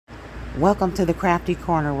Welcome to the Crafty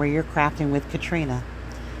Corner where you're crafting with Katrina.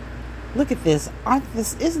 Look at this.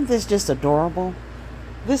 Isn't this just adorable?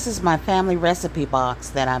 This is my family recipe box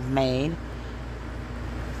that I've made.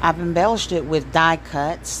 I've embellished it with die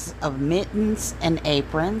cuts of mittens and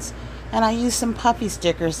aprons, and I used some puffy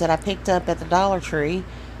stickers that I picked up at the Dollar Tree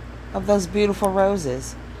of those beautiful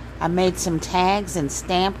roses. I made some tags and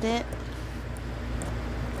stamped it.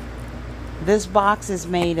 This box is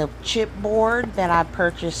made of chipboard that I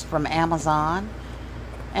purchased from Amazon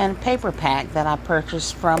and paper pack that I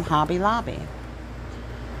purchased from Hobby Lobby.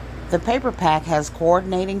 The paper pack has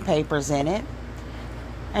coordinating papers in it,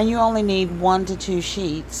 and you only need 1 to 2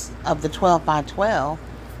 sheets of the 12 by 12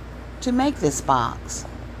 to make this box.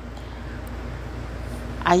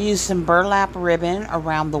 I used some burlap ribbon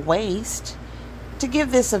around the waist to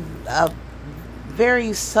give this a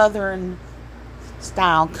very southern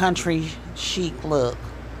style country chic look.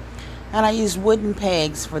 And I used wooden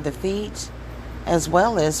pegs for the feet as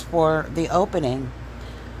well as for the opening.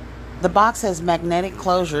 The box has magnetic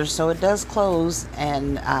closures, so it does close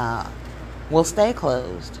and will stay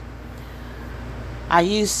closed. I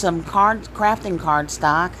used some crafting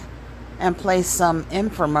cardstock and placed some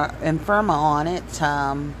Inferma on it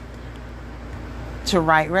to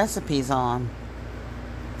write recipes on.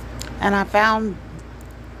 And I found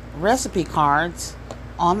recipe cards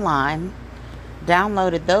online,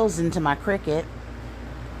 downloaded those into my Cricut.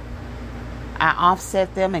 I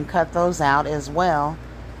offset them and cut those out as well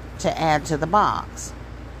to add to the box.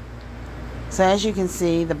 So as you can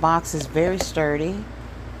see, the box is very sturdy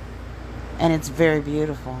and it's very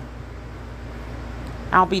beautiful.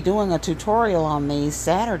 I'll be doing a tutorial on these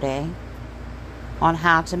Saturday on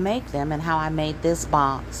how to make them and how I made this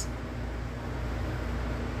box.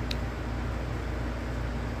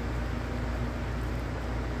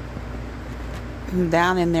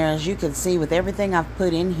 Down in there, as you can see, with everything I've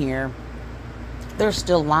put in here, there's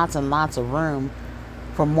still lots and lots of room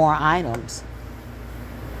for more items.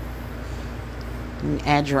 You can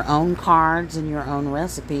add your own cards and your own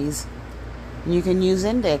recipes. You can use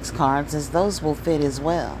index cards, as those will fit as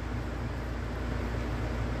well.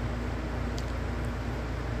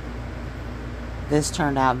 This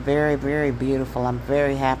turned out very, very beautiful. I'm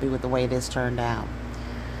very happy with the way this turned out.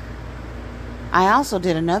 I also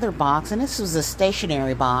did another box, and this was a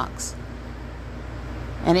stationery box.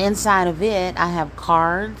 And inside of it, I have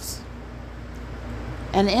cards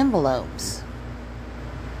and envelopes.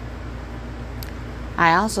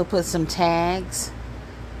 I also put some tags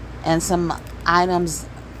and some items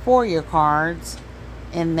for your cards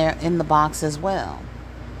in there in the box as well.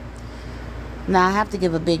 Now I have to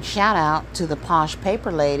give a big shout out to the Posh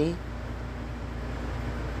Paper Lady,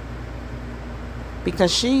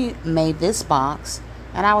 because she made this box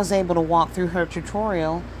and I was able to walk through her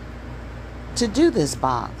tutorial to do this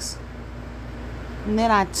box. And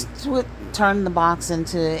then I turned the box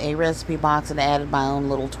into a recipe box and added my own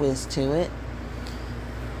little twist to it.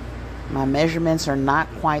 My measurements are not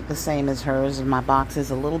quite the same as hers, and my box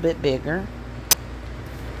is a little bit bigger.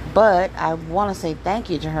 But I want to say thank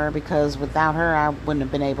you to her, because without her I wouldn't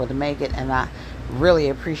have been able to make it, and I really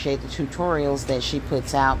appreciate the tutorials that she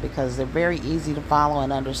puts out because they're very easy to follow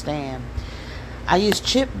and understand. I use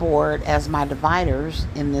chipboard as my dividers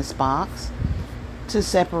in this box to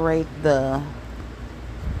separate the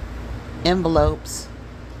envelopes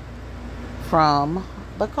from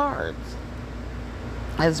the cards,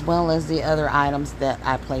 as well as the other items that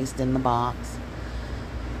I placed in the box.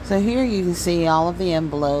 So here you can see all of the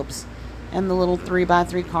envelopes and the little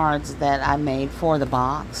 3x3 cards that I made for the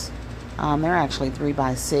box. They're actually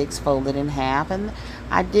 3x6 folded in half, and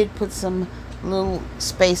I did put some little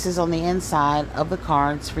spaces on the inside of the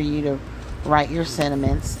cards for you to write your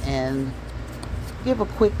sentiments and give a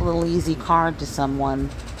quick little easy card to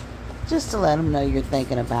someone, just to let them know you're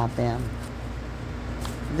thinking about them.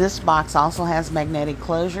 This box also has magnetic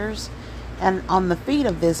closures, and on the feet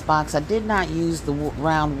of this box I did not use the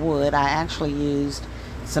round wood. I actually used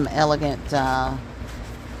some elegant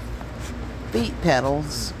feet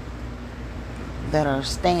pedals that are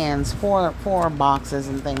stands for boxes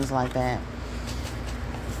and things like that.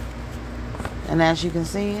 And as you can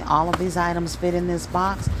see, all of these items fit in this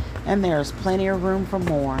box, and there's plenty of room for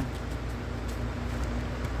more.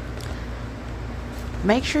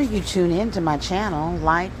 Make sure you tune in to my channel,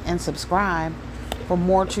 like and subscribe for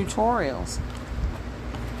more tutorials.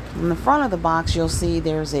 In the front of the box you'll see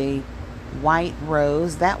there's a white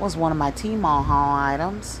rose. That was one of my Tmall haul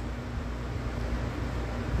items.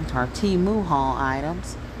 Our Temu haul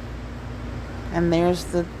items. And there's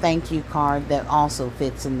the thank you card that also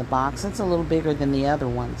fits in the box. It's a little bigger than the other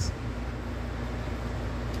ones.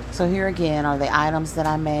 So here again are the items that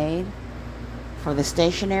I made. for the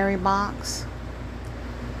stationery box,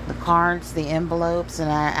 the cards, the envelopes,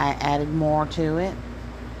 and I added more to it.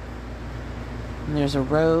 And there's a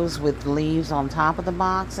rose with leaves on top of the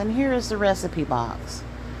box, and here is the recipe box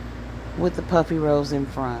with the puffy rose in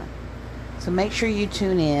front. So make sure you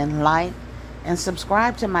tune in, like, and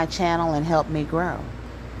subscribe to my channel and help me grow.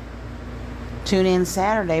 Tune in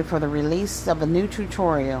Saturday for the release of a new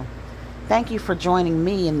tutorial. Thank you for joining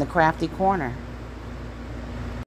me in the Crafty Corner.